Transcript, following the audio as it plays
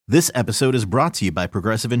This episode is brought to you by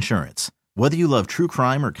Progressive Insurance. Whether you love true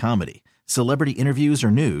crime or comedy, celebrity interviews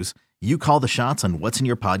or news, you call the shots on what's in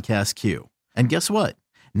your podcast queue. And guess what?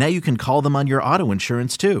 Now you can call them on your auto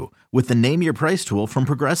insurance too with the Name Your Price tool from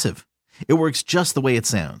Progressive. It works just the way it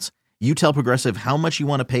sounds. You tell Progressive how much you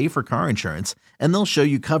want to pay for car insurance, and they'll show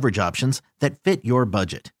you coverage options that fit your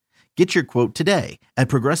budget. Get your quote today at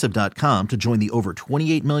Progressive.com to join the over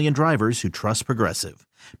 28 million drivers who trust Progressive.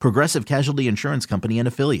 Progressive Casualty Insurance Company and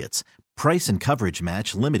Affiliates. Price and coverage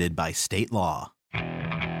match limited by state law.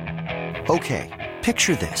 Okay,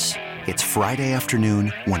 picture this. It's Friday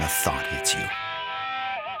afternoon when a thought hits you.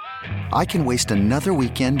 I can waste another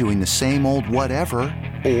weekend doing the same old whatever,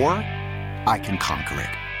 or I can conquer it.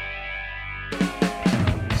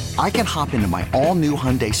 I can hop into my all-new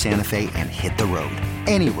Hyundai Santa Fe and hit the road.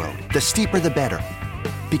 Any road. The steeper, the better.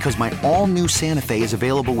 Because my all-new Santa Fe is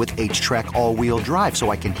available with H-Track all-wheel drive,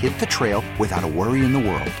 so I can hit the trail without a worry in the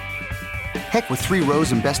world. Heck, with 3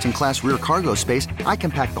 rows and best-in-class rear cargo space, I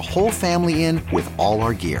can pack the whole family in with all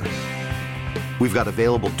our gear. We've got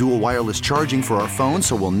available dual wireless charging for our phones,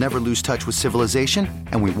 so we'll never lose touch with civilization,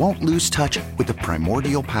 and we won't lose touch with the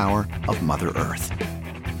primordial power of Mother Earth.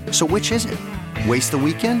 So which is it? Waste the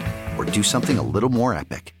weekend or do something a little more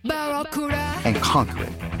epic? And conquer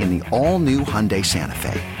it in the all-new Hyundai Santa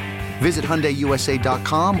Fe. Visit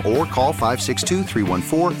HyundaiUSA.com or call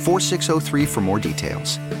 562-314-4603 for more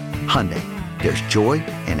details. Hyundai, there's joy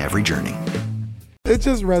in every journey. It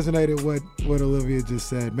just resonated what Olivia just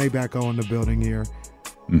said. Maybach in the building here.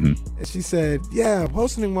 Mm-hmm. And she said, yeah,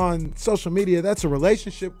 posting them on social media, that's a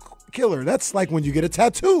relationship killer. That's like when you get a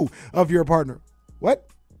tattoo of your partner. What?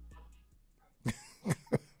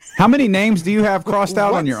 How many names do you have crossed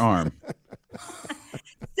out on your arm?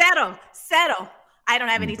 Settle. I don't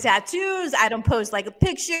have any tattoos. I don't post like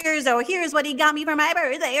pictures. Oh, here's what he got me for my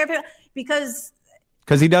birthday. Because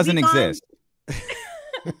he doesn't exist. 8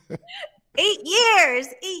 years.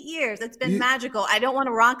 It's been magical. I don't want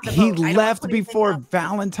to rock the boat. He left before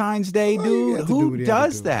Valentine's Day, dude. Who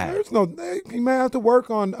does that? He may have to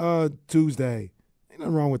work on Tuesday. Ain't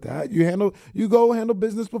nothing wrong with that. You go handle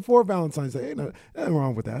business before Valentine's Day. Ain't nothing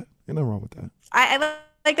wrong with that. I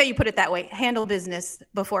like that you put it that way. Handle business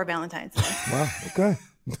before Valentine's Day. Wow. Okay.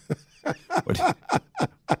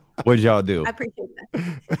 What'd y'all do? I appreciate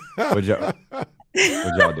that. What'd y'all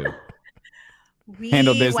do?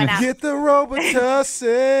 Handle business. Get the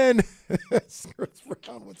Robitussin. Chris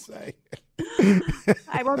Brown would say.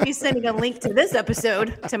 I won't be sending a link to this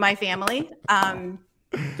episode to my family.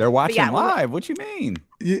 They're watching live. What you mean?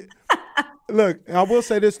 Yeah. Look, I will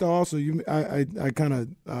say this though. Also, I kind of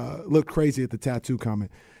look crazy at the tattoo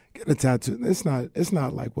comment. Get a tattoo. It's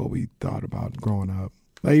not like what we thought about growing up.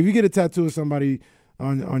 Like if you get a tattoo of somebody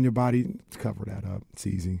on your body, cover that up. It's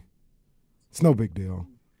easy. It's no big deal.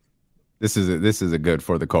 This is a good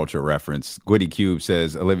for the culture reference. Gwitty Cube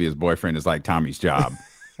says Olivia's boyfriend is like Tommy's job.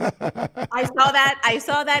 I saw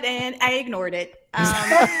that, and I ignored it.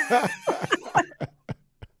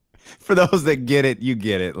 For those that get it, you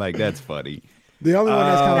get it. Like, that's funny. The only one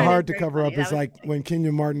that's kind of hard to cover up is like when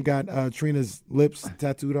Kenyon Martin got Trina's lips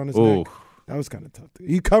tattooed on his neck. That was kind of tough.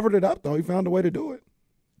 He covered it up, though. He found a way to do it.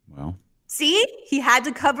 Well. See? He had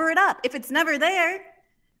to cover it up. If it's never there,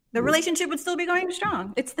 the relationship would still be going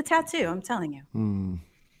strong. It's the tattoo, I'm telling you.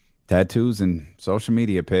 Tattoos and social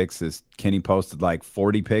media pics. Kenny posted like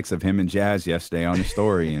 40 pics of him and Jazz yesterday on the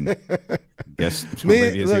story, and guess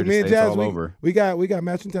me and Jazz, we got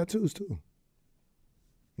matching tattoos too.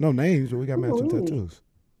 No names, but we got matching tattoos.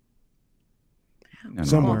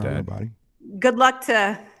 Somewhere on our body. Good luck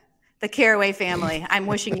to the Caraway family. I'm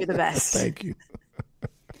wishing you the best. Thank you.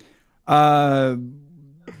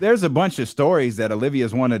 There's a bunch of stories that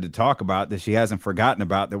Olivia's wanted to talk about that she hasn't forgotten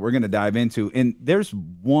about that we're going to dive into. And there's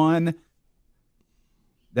one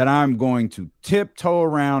that I'm going to tiptoe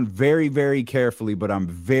around very, very carefully, but I'm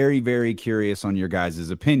very, very curious on your guys'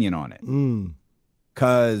 opinion on it.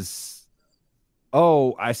 Because,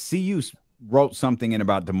 I see you wrote something in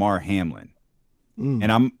about Damar Hamlin.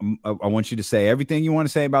 And I want you to say everything you want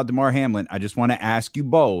to say about Damar Hamlin. I just want to ask you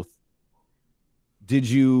both, did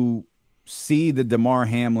you see the Damar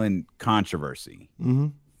Hamlin controversy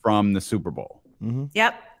from the Super Bowl?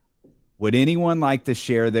 Yep. Would anyone like to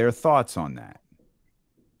share their thoughts on that?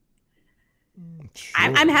 Sure.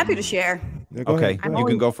 I'm happy to share. Yeah, okay, you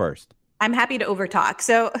can go first. I'm happy to overtalk.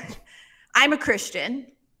 So I'm a Christian.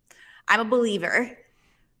 I'm a believer.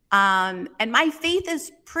 And my faith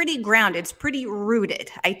is pretty grounded. It's pretty rooted.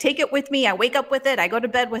 I take it with me. I wake up with it. I go to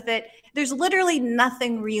bed with it. There's literally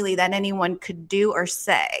nothing really that anyone could do or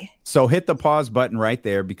say. So hit the pause button right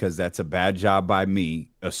there, because that's a bad job by me,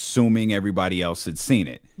 assuming everybody else had seen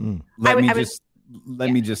it.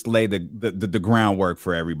 Let me just lay the groundwork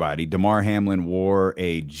for everybody. Damar Hamlin wore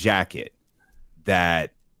a jacket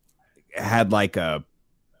that had like a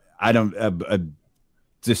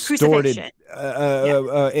distorted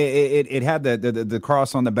it had the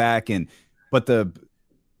cross on the back, but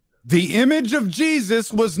the image of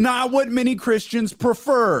Jesus was not what many Christians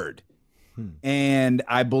preferred. And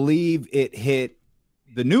I believe it hit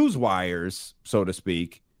the news wires, so to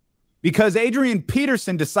speak, because Adrian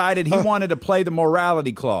Peterson decided he wanted to play the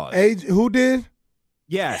morality clause. Who did?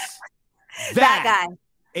 Yes. That guy.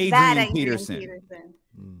 Adrian Peterson.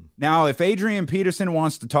 Now, if Adrian Peterson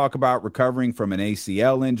wants to talk about recovering from an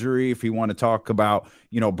ACL injury, if he want to talk about,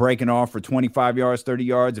 breaking off for 25 yards, 30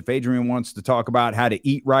 yards, if Adrian wants to talk about how to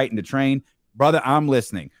eat right and to train, brother, I'm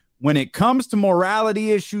listening. When it comes to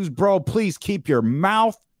morality issues, bro, please keep your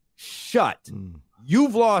mouth shut.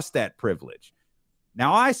 You've lost that privilege.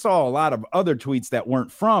 Now, I saw a lot of other tweets that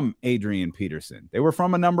weren't from Adrian Peterson. They were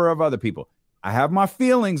from a number of other people. I have my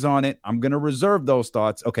feelings on it. I'm going to reserve those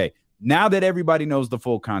thoughts. Okay. Now that everybody knows the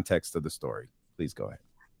full context of the story, please go ahead.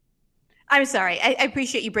 I'm sorry. I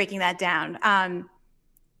appreciate you breaking that down.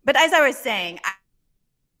 But as I was saying,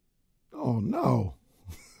 oh no.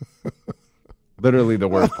 Literally the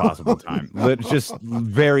worst possible time. Just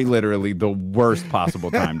very literally the worst possible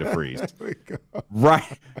time to freeze.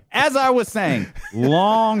 Right. As I was saying,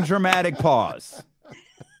 long dramatic pause.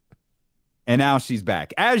 And now she's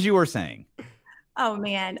back. As you were saying. Oh,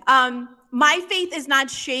 man. My faith is not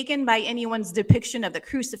shaken by anyone's depiction of the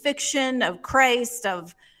crucifixion, of Christ,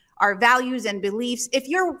 of our values and beliefs. If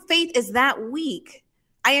your faith is that weak,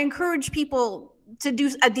 I encourage people to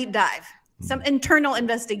do a deep dive, some internal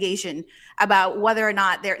investigation about whether or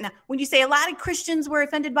not they're. Now, when you say a lot of Christians were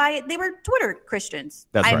offended by it, they were Twitter Christians.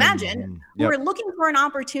 That's right. Imagine who were looking for an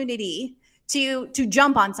opportunity to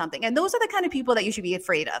jump on something. And those are the kind of people that you should be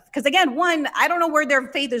afraid of. Because again, one, I don't know where their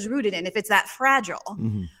faith is rooted in if it's that fragile.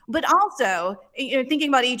 But also, thinking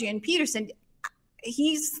about Adrian Peterson,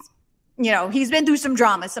 he's been through some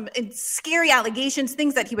drama, some scary allegations,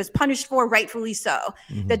 things that he was punished for, rightfully so.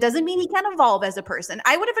 That doesn't mean he can evolve as a person.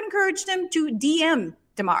 I would have encouraged him to DM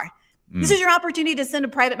Damar. This is your opportunity to send a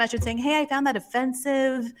private message saying, hey, I found that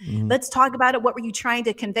offensive. Let's talk about it. What were you trying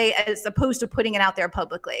to convey, as opposed to putting it out there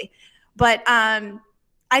publicly? But I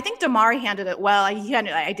think Damar handled it well.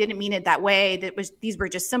 I didn't mean it that way. These were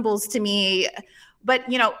just symbols to me. But,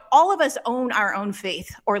 all of us own our own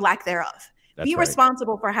faith or lack thereof. Be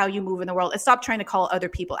responsible for how you move in the world and stop trying to call other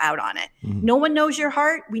people out on it. No one knows your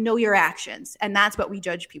heart. We know your actions. And that's what we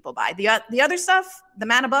judge people by. The other stuff, the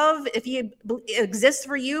man above, if he exists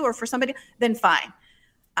for you or for somebody, then fine.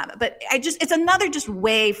 But it's another just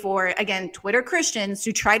way for, again, Twitter Christians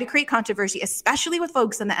to try to create controversy, especially with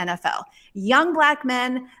folks in the NFL. Young Black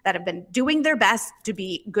men that have been doing their best to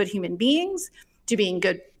be good human beings, to being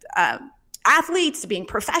good athletes, to being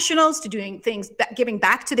professionals, to doing things, giving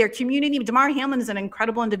back to their community. Damar Hamlin is an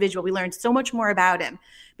incredible individual. We learned so much more about him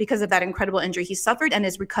because of that incredible injury he suffered and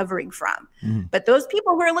is recovering from. But those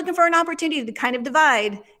people who are looking for an opportunity to kind of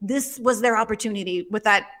divide, this was their opportunity with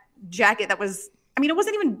that jacket that was, it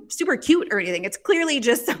wasn't even super cute or anything. It's clearly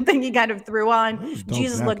just something he kind of threw on.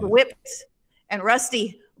 Jesus looked whipped and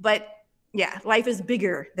rusty, but yeah, life is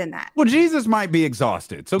bigger than that. Well, Jesus might be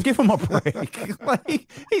exhausted, so give him a break.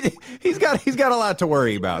 He's got a lot to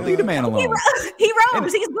worry about. Leave the man alone. He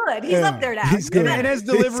roams. He's good. He's up there now. He's good. And his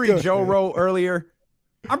delivery, Joe wrote earlier,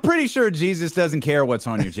 I'm pretty sure Jesus doesn't care what's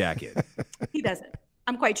on your jacket. He doesn't.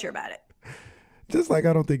 I'm quite sure about it. Just like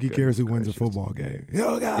I don't think he cares who wins a football game.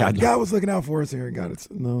 God was looking out for us here and got it.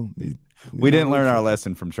 No, we didn't learn our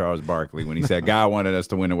lesson from Charles Barkley when he said God wanted us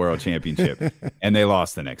to win the world championship, and they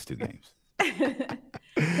lost the next two games.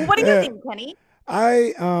 Well, what do you think, Kenny?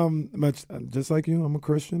 I much just like you, I'm a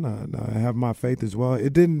Christian. I have my faith as well.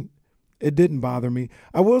 It didn't bother me.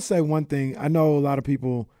 I will say one thing. I know a lot of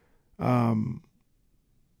people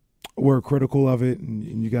were critical of it,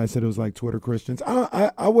 and you guys said it was like Twitter Christians.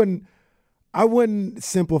 I wouldn't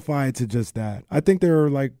simplify it to just that. I think there are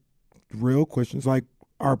like real Christians, like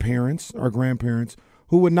our parents, our grandparents,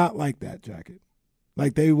 who would not like that jacket.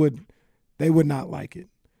 Like they would not like it.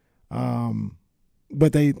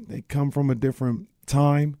 But they come from a different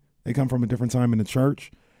time. They come from a different time in the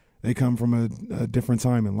church. They come from a different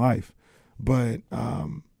time in life. But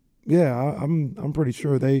I'm pretty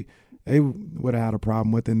sure they would have had a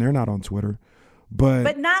problem with it, and they're not on Twitter.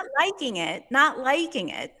 But not liking it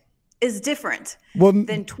is different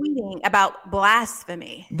than tweeting about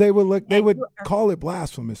blasphemy. They would call it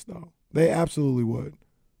blasphemous, though. They absolutely would.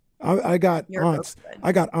 I got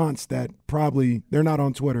aunts that probably they're not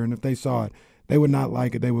on Twitter, and if they saw it, they would not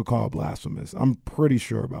like it. They would call it blasphemous. I'm pretty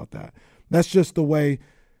sure about that. That's just the way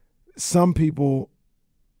some people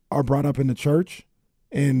are brought up in the church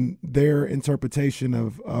and their interpretation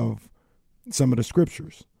of some of the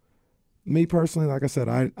scriptures. Me personally, like I said,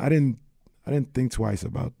 I didn't think twice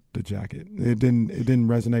about the jacket. It didn't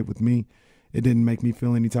resonate with me. It didn't make me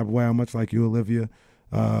feel any type of way. I'm much like you, Olivia.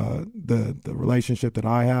 The relationship that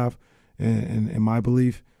I have and my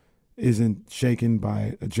belief isn't shaken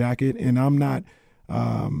by a jacket, and I'm not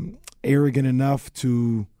arrogant enough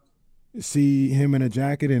to see him in a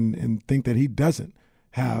jacket and think that he doesn't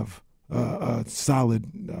have a solid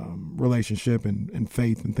relationship and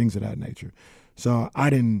faith and things of that nature. So I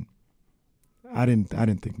didn't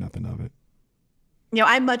think nothing of it.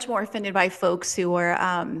 I'm much more offended by folks who were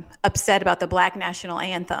upset about the Black national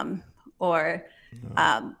anthem, or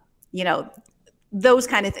those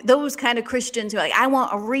kind of Christians who are like, I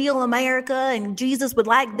want a real America and Jesus would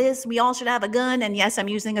like this. We all should have a gun. And yes, I'm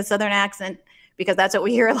using a Southern accent because that's what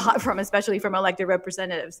we hear a lot from, especially from elected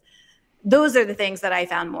representatives. Those are the things that I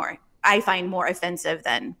find more offensive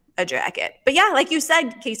than a jacket. But yeah, like you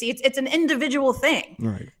said, Casey, it's an individual thing.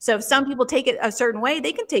 Right. So if some people take it a certain way,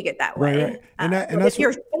 they can take it that way. Right. And that's if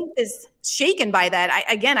your faith is shaken by that,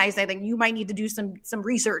 I say that you might need to do some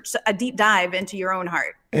research, a deep dive into your own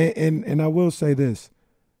heart. And I will say this,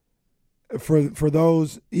 for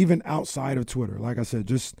those even outside of Twitter, like I said,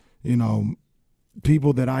 just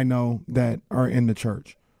people that I know that are in the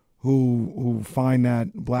church who find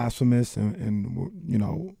that blasphemous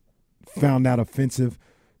and found that offensive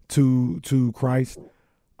to Christ.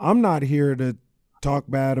 I'm not here to talk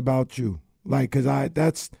bad about you, because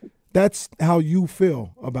that's how you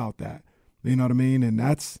feel about that. You know what I mean? And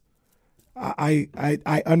that's I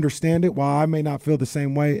understand it. While I may not feel the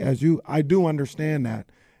same way as you, I do understand that,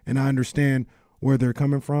 and I understand where they're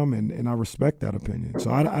coming from, and I respect that opinion.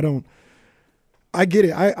 So I get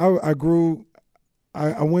it. I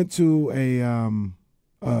went to a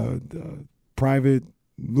private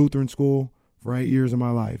Lutheran school for 8 years of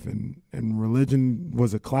my life, and religion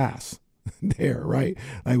was a class there, right?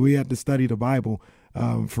 Like, we had to study the Bible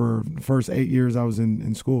for the first 8 years I was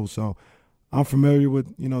in school. So I'm familiar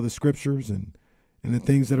with, the scriptures and the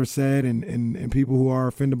things that are said, and people who are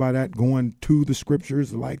offended by that going to the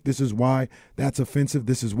scriptures, like, this is why that's offensive.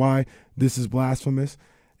 This is why this is blasphemous.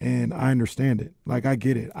 And I understand it. Like, I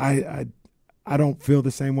get it. I don't feel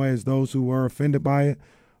the same way as those who were offended by it,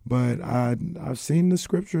 but I've seen the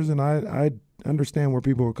scriptures, and I understand where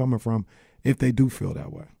people are coming from if they do feel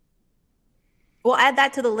that way. We'll add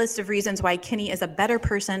that to the list of reasons why Kenny is a better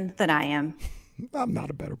person than I am. I'm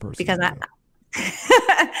not a better person. Because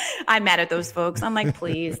I'm mad at those folks. I'm like,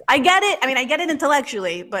 please. I get it. I mean, I get it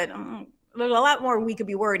intellectually, but there's a lot more we could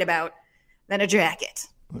be worried about than a jacket.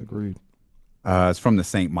 Agreed. It's from the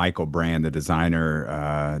St. Michael brand. The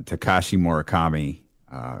designer, Takashi Murakami,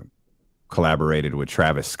 collaborated with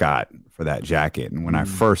Travis Scott for that jacket. And when I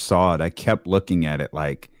first saw it, I kept looking at it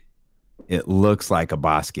like it looks like a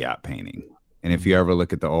Basquiat painting. And if you ever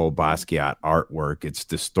look at the old Basquiat artwork, it's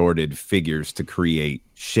distorted figures to create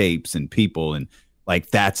shapes and people. And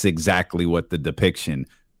like, that's exactly what the depiction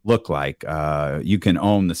looked like. You can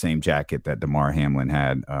own the same jacket that Damar Hamlin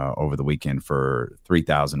had over the weekend for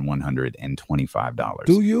 $3,125.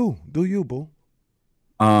 Do you, boo?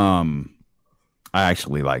 I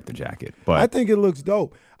actually like the jacket, but I think it looks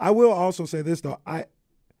dope. I will also say this, though.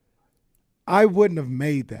 I wouldn't have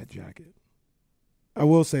made that jacket. I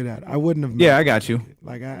will say that. I wouldn't have made I got you.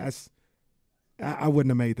 Like, I wouldn't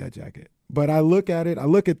have made that jacket. But I look at it, I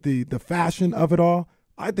look at the fashion of it all.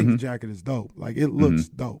 I think the jacket is dope. Like, it looks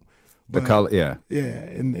dope. But, the color, yeah. Yeah,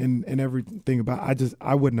 and everything about it,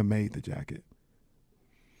 I wouldn't have made the jacket.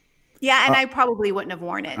 Yeah, and I probably wouldn't have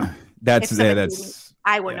worn it. I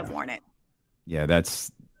wouldn't have worn it. Yeah,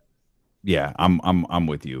 I'm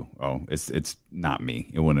with you. Oh, it's not me.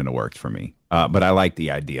 It wouldn't have worked for me. But I like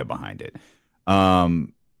the idea behind it. I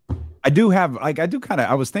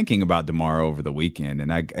was thinking about DeMar over the weekend,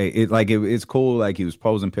 and it's cool. Like, he was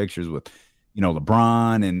posing pictures with,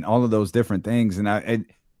 LeBron and all of those different things. And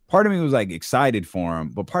part of me was like excited for him,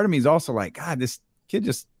 but part of me is also like, God, this kid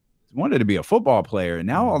just wanted to be a football player. And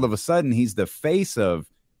now all of a sudden he's the face of,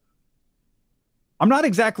 I'm not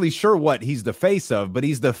exactly sure what he's the face of, but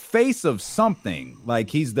he's the face of something. Like,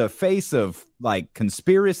 he's the face of like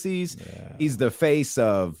conspiracies. Yeah. He's the face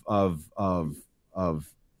of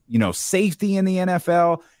safety in the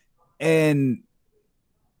NFL. And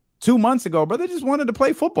 2 months ago, brother just wanted to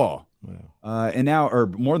play football. And now, or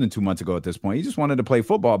more than 2 months ago at this point, he just wanted to play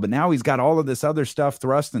football, but now he's got all of this other stuff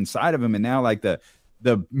thrust inside of him. And now like the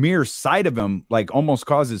mere sight of him, like almost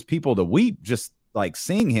causes people to weep, just like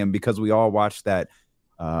seeing him, because we all watched that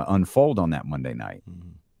unfold on that Monday night.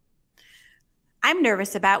 I'm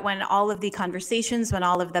nervous about when all of the conversations, when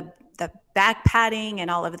all of the back patting and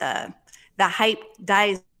all of the hype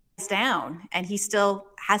dies down, and he still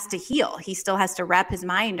has to heal. He still has to wrap his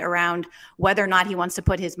mind around whether or not he wants to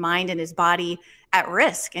put his mind and his body at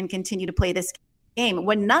risk and continue to play this game,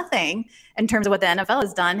 when nothing in terms of what the NFL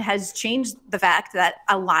has done has changed the fact that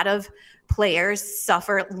a lot of players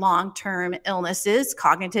suffer long-term illnesses,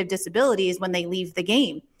 cognitive disabilities when they leave the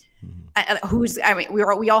game.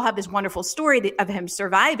 We all have this wonderful story of him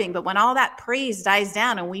surviving, but when all that praise dies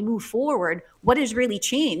down and we move forward, what has really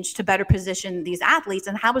changed to better position these athletes,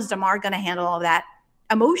 and how is Damar going to handle all that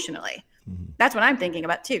emotionally? That's what I'm thinking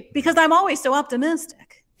about too, because I'm always so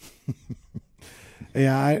optimistic.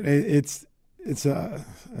 Yeah, it's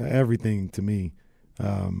everything to me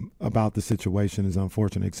about the situation is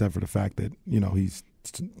unfortunate, except for the fact that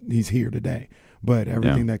he's here today. But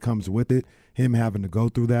everything that comes with it, him having to go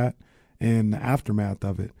through that, and the aftermath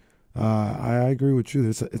of it, I agree with you.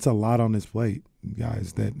 It's a lot on his plate,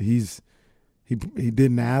 guys, that he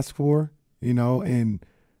didn't ask for, and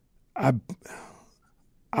I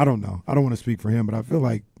don't know. I don't want to speak for him, but I feel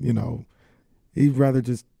like, he'd rather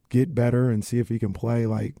just get better and see if he can play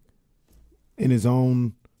like in his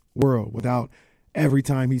own world without every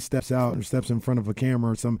time he steps out or steps in front of a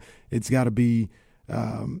camera or it's got to be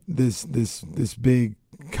this big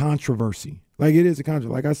controversy. Like it is a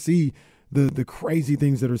controversy. Like I see the crazy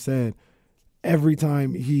things that are said every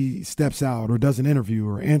time he steps out or does an interview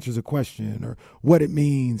or answers a question or what it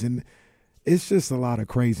means. And it's just a lot of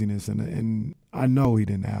craziness. And I know he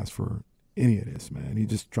didn't ask for any of this, man. He's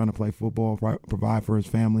just trying to play football, provide for his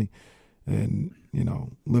family, and,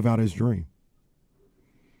 live out his dream.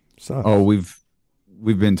 So. Oh, we've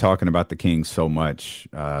been talking about the Kings so much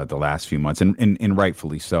the last few months, and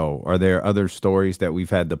rightfully so. Are there other stories that we've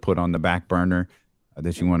had to put on the back burner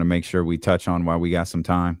that you want to make sure we touch on while we got some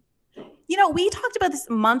time? We talked about this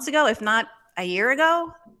months ago, if not a year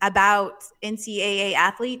ago, about NCAA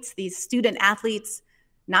athletes, these student athletes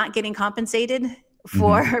not getting compensated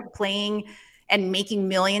for playing and making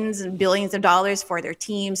millions and billions of dollars for their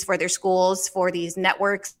teams, for their schools, for these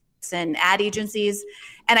networks and ad agencies.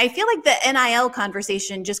 And I feel like the NIL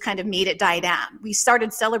conversation just kind of made it die down. We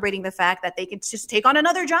started celebrating the fact that they could just take on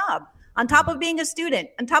another job on top of being a student,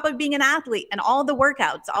 on top of being an athlete, and all the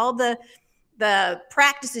workouts, all the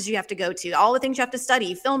practices you have to go to, all the things you have to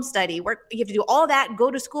study, film study, work, you have to do all that,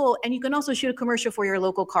 go to school, and you can also shoot a commercial for your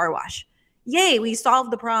local car wash. Yay, we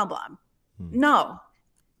solved the problem. No.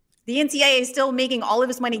 The NCAA is still making all of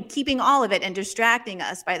its money, keeping all of it, and distracting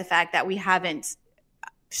us by the fact that we haven't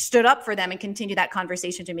stood up for them and continue that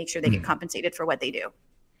conversation to make sure they get compensated for what they do.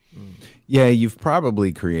 Yeah, you've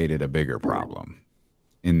probably created a bigger problem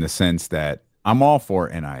in the sense that I'm all for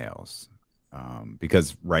NILs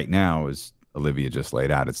because right now, as Olivia just laid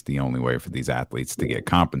out, it's the only way for these athletes to get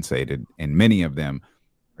compensated, and many of them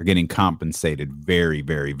are getting compensated very,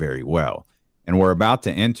 very, very well. And we're about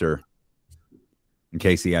to enter, and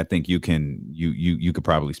Casey, I think you could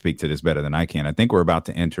probably speak to this better than I can. I think we're about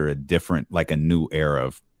to enter a new era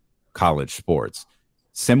of college sports,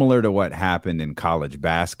 similar to what happened in college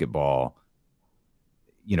basketball,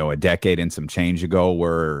 a decade and some change ago,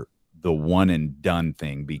 where the one and done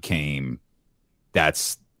thing became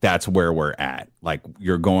that's where we're at. Like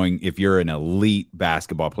if you're an elite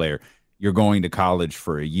basketball player, you're going to college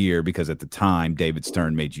for a year because at the time David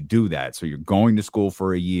Stern made you do that. So you're going to school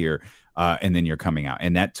for a year. And then you're coming out,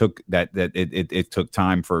 and it took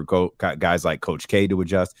time for guys like Coach K to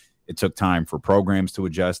adjust. It took time for programs to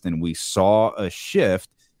adjust, and we saw a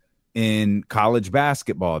shift in college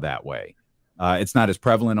basketball that way. It's not as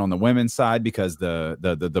prevalent on the women's side because the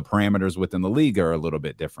parameters within the league are a little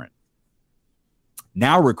bit different.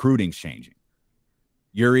 Now recruiting's changing.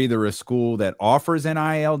 You're either a school that offers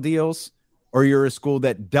NIL deals or you're a school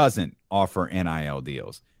that doesn't offer NIL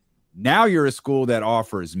deals. Now you're a school that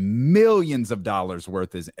offers millions of dollars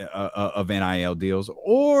worth of NIL deals,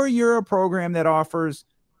 or you're a program that offers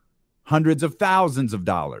hundreds of thousands of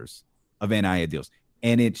dollars of NIL deals.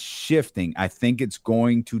 And it's shifting. I think it's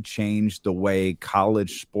going to change the way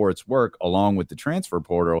college sports work along with the transfer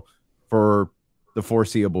portal for the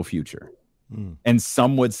foreseeable future. And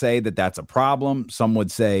some would say that that's a problem. Some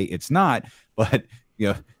would say it's not. But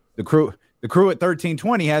the crew at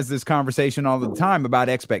 1320 has this conversation all the time about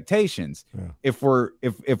expectations. Yeah. If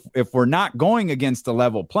we're not going against a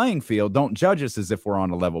level playing field, don't judge us as if we're on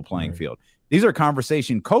a level playing field. These are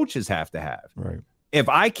conversation coaches have to have. Right. If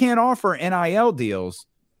I can't offer NIL deals,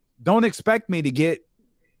 don't expect me to get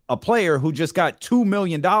a player who just got $2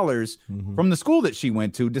 million from the school that she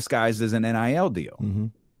went to disguised as an NIL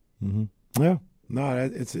deal. Yeah.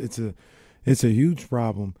 No, it's a huge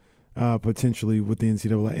problem potentially with the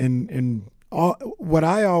NCAA. And what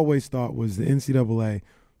I always thought was the NCAA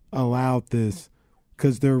allowed this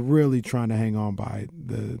because they're really trying to hang on by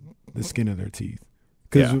the skin of their teeth.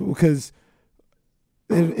 Because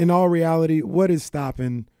in all reality, what is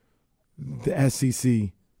stopping the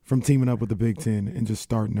SEC from teaming up with the Big Ten and just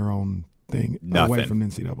starting their own thing away from the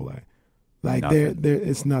NCAA? Like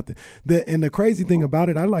it's nothing. And the crazy thing about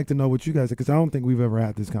it, I'd like to know what you guys, because I don't think we've ever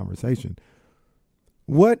had this conversation.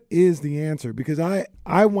 What is the answer? Because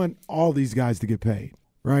I want all these guys to get paid,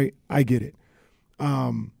 right? I get it.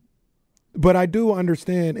 But I do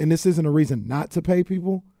understand, and this isn't a reason not to pay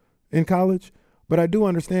people in college, but I do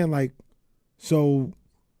understand, like, so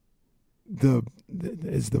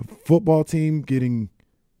is the football team getting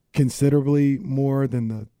considerably more than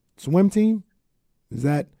the swim team? Is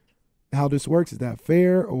that how this works? Is that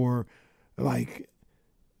fair? Or like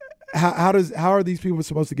how are these people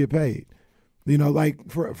supposed to get paid? You know,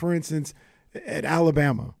 like for instance, at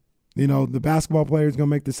Alabama, you know, the basketball players gonna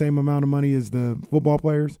make the same amount of money as the football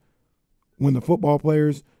players when the football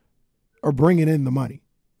players are bringing in the money.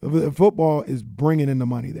 The football is bringing in the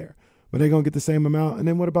money there, but they're gonna get the same amount. And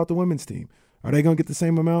then what about the women's team? Are they gonna get the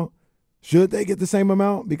same amount? Should they get the same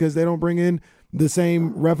amount because they don't bring in the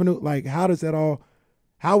same revenue? Like, how would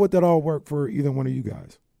that all work for either one of you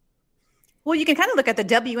guys? Well, you can kind of look at the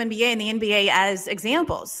WNBA and the NBA as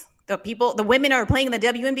examples. The women are playing in the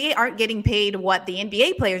WNBA aren't getting paid what the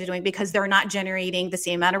NBA players are doing because they're not generating the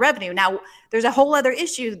same amount of revenue. Now, there's a whole other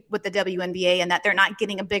issue with the WNBA and that they're not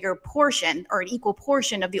getting a bigger portion or an equal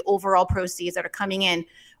portion of the overall proceeds that are coming in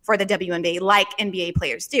for the WNBA like NBA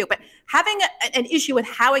players do. But having an issue with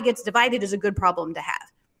how it gets divided is a good problem to have.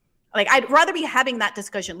 Like, I'd rather be having that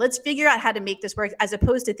discussion. Let's figure out how to make this work as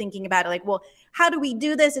opposed to thinking about it like, well, how do we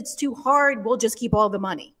do this? It's too hard. We'll just keep all the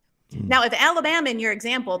money. Now, if Alabama, in your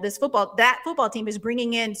example, that football team is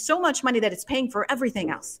bringing in so much money that it's paying for everything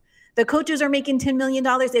else. The coaches are making $10 million.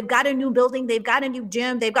 They've got a new building. They've got a new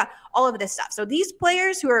gym. They've got all of this stuff. So these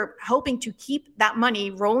players who are hoping to keep that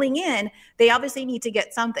money rolling in, they obviously need to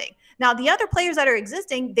get something. Now, the other players that are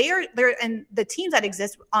existing, they're and the teams that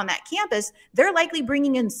exist on that campus, they're likely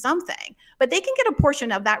bringing in something, but they can get a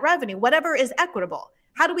portion of that revenue, whatever is equitable.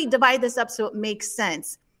 How do we divide this up so it makes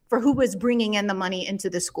sense for who is bringing in the money into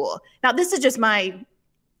the school? Now, this is just my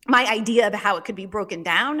idea of how it could be broken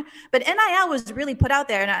down, but NIL was really put out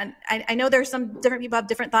there. And I know there's some different people have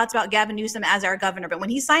different thoughts about Gavin Newsom as our governor, but when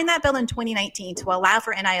he signed that bill in 2019 to allow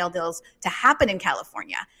for NIL deals to happen in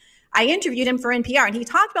California, I interviewed him for NPR and he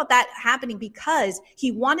talked about that happening because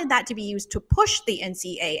he wanted that to be used to push the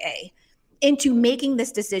NCAA into making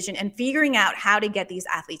this decision and figuring out how to get these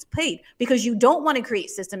athletes paid, because you don't want to create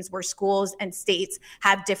systems where schools and states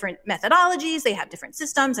have different methodologies, they have different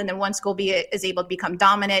systems, and then one school is able to become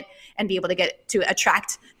dominant and be able to get to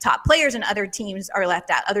attract top players and other teams are left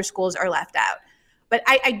out, other schools are left out. But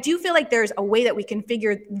I do feel like there's a way that we can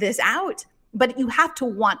figure this out, but you have to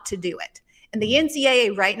want to do it. And the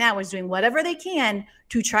NCAA right now is doing whatever they can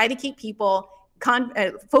to try to keep people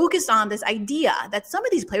focused on this idea that some of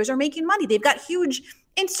these players are making money. They've got huge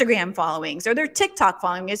Instagram followings or their TikTok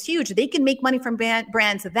following is huge. They can make money from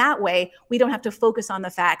brands that way. We don't have to focus on the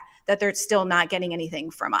fact that they're still not getting anything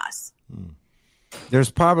from us. There's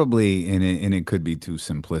probably, and it could be too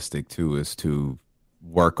simplistic too, is to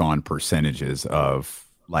work on percentages of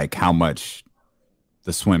like how much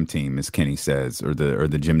the swim team, as Kenny says, or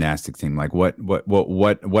the gymnastics team, like what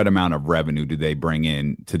amount of revenue do they bring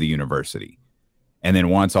in to the university? And then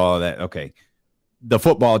once all of that, okay, the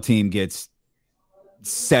football team gets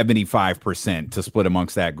 75% to split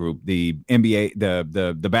amongst that group. The NBA,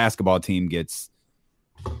 the basketball team gets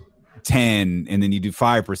 10, and then you do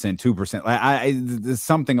 5%, 2%,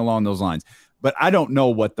 something along those lines. But I don't know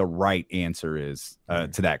what the right answer is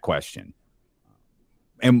to that question.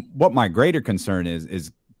 And what my greater concern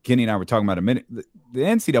is Kenny and I were talking about a minute. The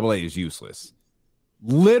NCAA is useless.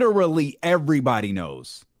 Literally everybody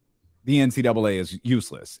knows the NCAA is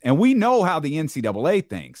useless. And we know how the NCAA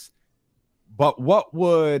thinks. But what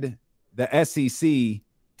would the SEC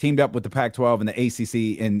teamed up with the Pac-12 and the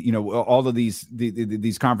ACC and, you know, all of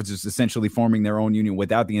these conferences essentially forming their own union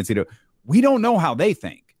without the NCAA? We don't know how they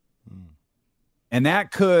think. And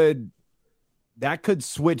that could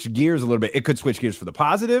switch gears a little bit. It could switch gears for the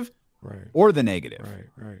positive or the negative.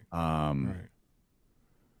 Right.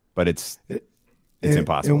 But it's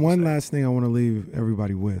impossible. And one last thing I want to leave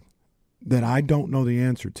everybody with. that I don't know the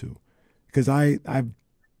answer to, because I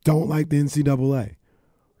don't like the NCAA.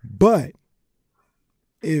 But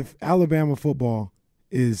if Alabama football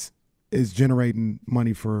is generating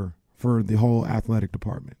money for the whole athletic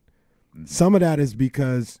department, some of that is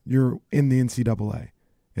because you're in the NCAA.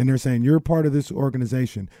 And they're saying you're part of this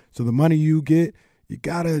organization. So the money you get, you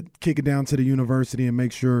got to kick it down to the university and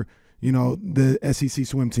make sure, the SEC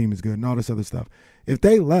swim team is good and all this other stuff. If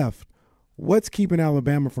they left, what's keeping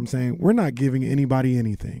Alabama from saying we're not giving anybody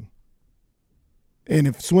anything? And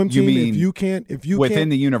if swim team, if you can't within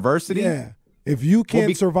the university, yeah, if you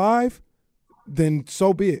can't survive, then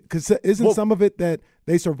so be it. Because isn't some of it that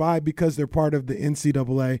they survive because they're part of the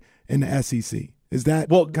NCAA and the SEC? Is that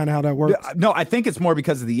kind of how that works? No, I think it's more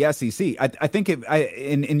because of the SEC. I think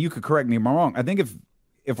and you could correct me if I'm wrong. I think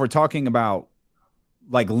if we're talking about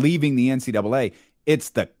like leaving the NCAA, it's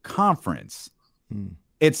the conference.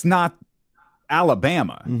 It's not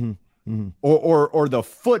Alabama or the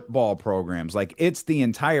football programs. Like, it's the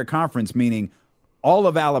entire conference, meaning all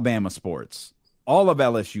of Alabama sports, all of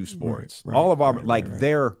LSU sports, all of our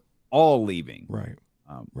they're all leaving. Right.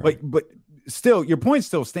 But still, your point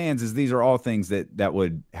still stands, is these are all things that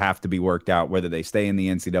would have to be worked out, whether they stay in the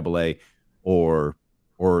NCAA or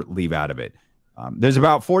leave out of it. There's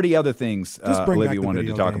about 40 other things Olivia wanted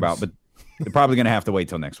to talk about, but they're probably going to have to wait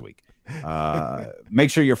till next week. Make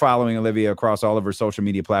sure you're following Olivia across all of her social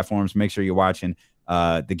media platforms. Make sure you're watching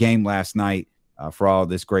the game last night for all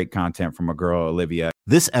this great content from our girl, Olivia.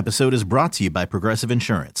 This episode is brought to you by Progressive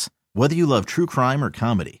Insurance. Whether you love true crime or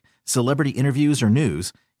comedy, celebrity interviews or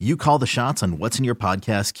news, you call the shots on what's in your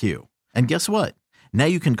podcast queue. And guess what? Now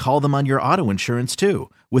you can call them on your auto insurance too,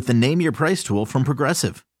 with the Name Your Price tool from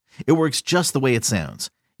Progressive. It works just the way it sounds.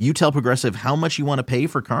 You tell Progressive how much you want to pay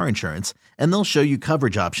for car insurance, and they'll show you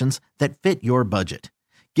coverage options that fit your budget.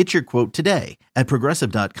 Get your quote today at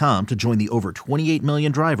Progressive.com to join the over 28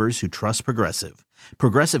 million drivers who trust Progressive.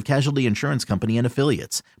 Progressive Casualty Insurance Company and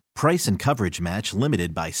Affiliates. Price and coverage match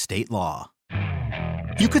limited by state law.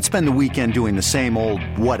 You could spend the weekend doing the same old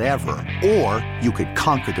whatever, or you could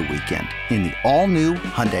conquer the weekend in the all-new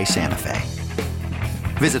Hyundai Santa Fe.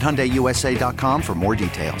 Visit HyundaiUSA.com for more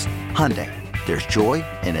details. Hyundai, there's joy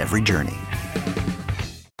in every journey.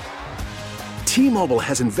 T-Mobile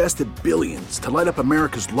has invested billions to light up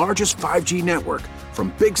America's largest 5G network,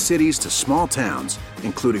 from big cities to small towns,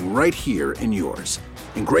 including right here in yours.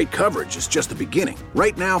 And great coverage is just the beginning.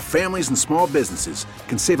 Right now, families and small businesses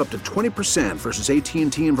can save up to 20% versus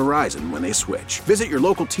AT&T and Verizon when they switch. Visit your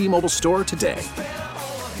local T-Mobile store today.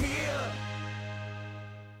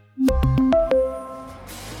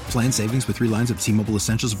 Plan savings with 3 lines of T-Mobile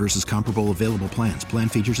Essentials versus comparable available plans. Plan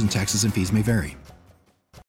features and taxes and fees may vary.